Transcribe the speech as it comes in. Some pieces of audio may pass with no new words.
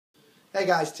Hey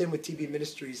guys, Tim with TB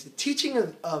Ministries. The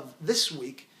teaching of this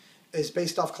week is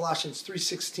based off Colossians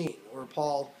 3:16, where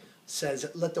Paul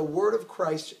says, "Let the word of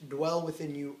Christ dwell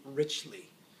within you richly."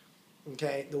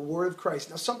 Okay, the word of Christ.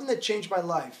 Now, something that changed my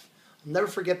life. I'll never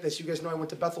forget this. You guys know I went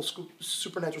to Bethel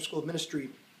Supernatural School of Ministry,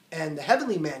 and the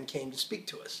Heavenly Man came to speak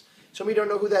to us. Some of you don't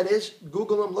know who that is.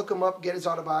 Google him, look him up, get his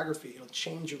autobiography. It'll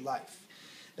change your life.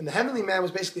 And the Heavenly Man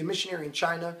was basically a missionary in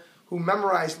China who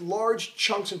memorized large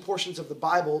chunks and portions of the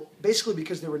Bible, basically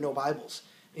because there were no Bibles.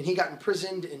 And he got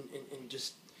imprisoned and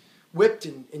just whipped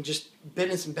and just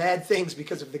been in some bad things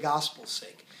because of the gospel's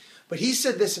sake. But he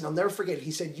said this, and I'll never forget it.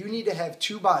 He said, you need to have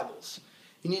two Bibles.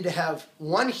 You need to have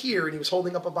one here, and he was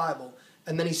holding up a Bible,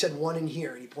 and then he said one in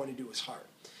here, and he pointed to his heart.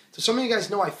 So some of you guys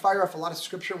know I fire off a lot of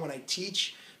scripture when I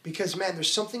teach, because, man,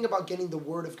 there's something about getting the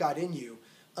word of God in you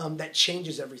that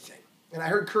changes everything. And I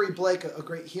heard Curry Blake, a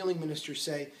great healing minister,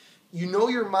 say, you know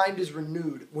your mind is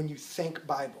renewed when you think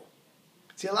Bible.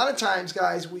 See, a lot of times,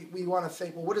 guys, we want to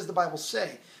think, well, what does the Bible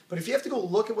say? But if you have to go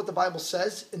look at what the Bible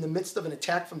says in the midst of an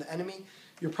attack from the enemy,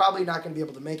 you're probably not going to be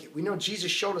able to make it. We know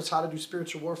Jesus showed us how to do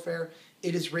spiritual warfare.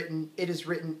 It is written, it is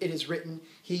written, it is written.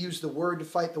 He used the word to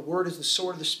fight. The word is the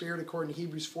sword of the Spirit, according to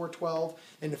Hebrews 4:12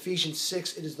 and Ephesians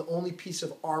 6. It is the only piece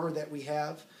of armor that we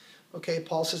have. Okay,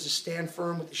 Paul says to stand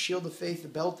firm with the shield of faith, the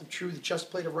belt of truth, the chest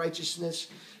plate of righteousness,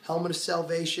 helmet of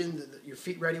salvation, your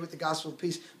feet ready with the gospel of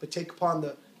peace, but take upon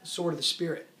the sword of the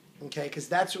Spirit, okay, because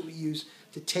that's what we use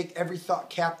to take every thought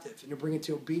captive and to bring it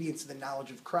to obedience to the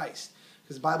knowledge of Christ.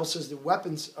 Because the Bible says the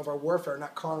weapons of our warfare are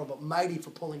not carnal, but mighty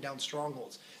for pulling down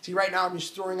strongholds. See, right now I'm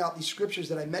just throwing out these scriptures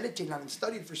that I meditate on and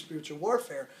studied for spiritual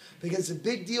warfare, because it's a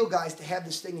big deal, guys, to have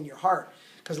this thing in your heart.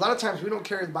 Because a lot of times we don't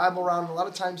carry the Bible around, and a lot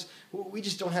of times we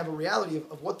just don't have a reality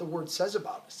of what the Word says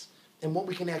about us and what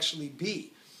we can actually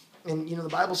be. And, you know, the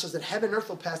Bible says that heaven and earth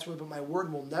will pass away, but my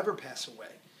Word will never pass away.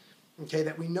 Okay,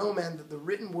 that we know, man, that the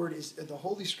written Word is the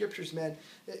Holy Scriptures, man.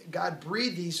 God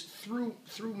breathed these through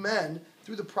men,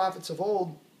 through the prophets of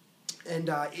old, and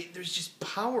there's just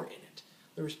power in it.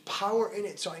 There's power in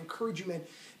it. So I encourage you, man,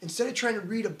 instead of trying to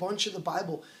read a bunch of the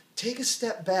Bible, take a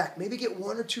step back. Maybe get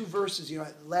one or two verses. You know,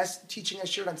 last teaching I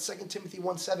shared on 2 Timothy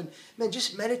 1:7. Man,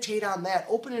 just meditate on that.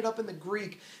 Open it up in the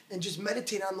Greek and just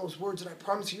meditate on those words. And I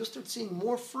promise you, you'll start seeing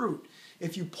more fruit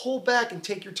if you pull back and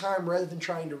take your time rather than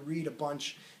trying to read a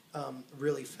bunch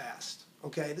really fast.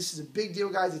 Okay, this is a big deal,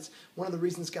 guys. It's one of the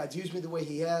reasons God's used me the way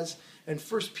He has. And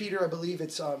 1 Peter, I believe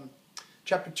it's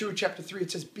chapter 2 or chapter 3.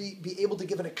 It says, "Be able to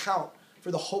give an account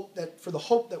for the hope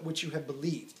that which you have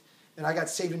believed." And I got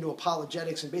saved into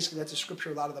apologetics, and basically that's a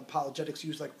scripture a lot of the apologetics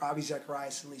use, like Ravi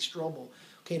Zacharias and Lee Strobel.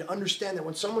 Okay, to understand that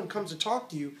when someone comes to talk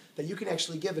to you, that you can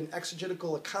actually give an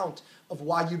exegetical account of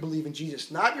why you believe in Jesus.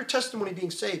 Not your testimony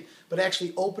being saved, but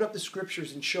actually open up the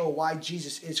scriptures and show why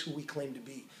Jesus is who we claim to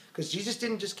be. Because Jesus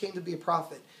didn't just claim to be a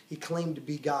prophet, He claimed to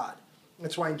be God.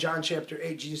 That's why in John chapter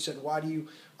 8, Jesus said,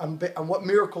 on what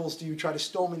miracles do you try to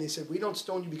stone me? And they said, we don't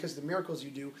stone you because of the miracles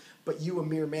you do, but you, a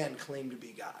mere man, claim to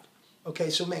be God.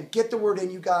 Okay, so man, get the word in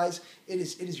you guys. It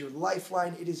is your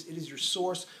lifeline. It is your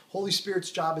source. Holy Spirit's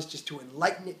job is just to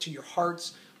enlighten it to your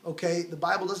hearts. Okay, the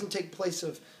Bible doesn't take place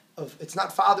of it's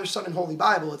not Father, Son, and Holy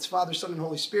Bible. It's Father, Son, and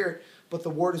Holy Spirit, but the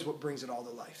word is what brings it all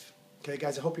to life. Okay,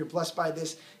 guys, I hope you're blessed by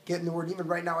this. Get in the word. Even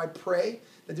right now, I pray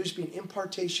that there's be an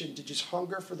impartation to just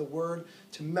hunger for the word,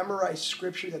 to memorize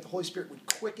scripture, that the Holy Spirit would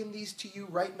quicken these to you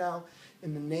right now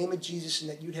in the name of Jesus, and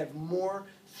that you'd have more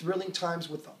thrilling times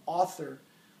with the author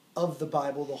of the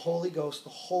Bible, the Holy Ghost,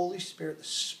 the Holy Spirit, the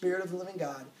Spirit of the living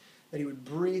God, that He would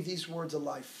breathe these words of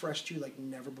life fresh to you like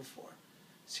never before.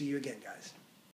 See you again, guys.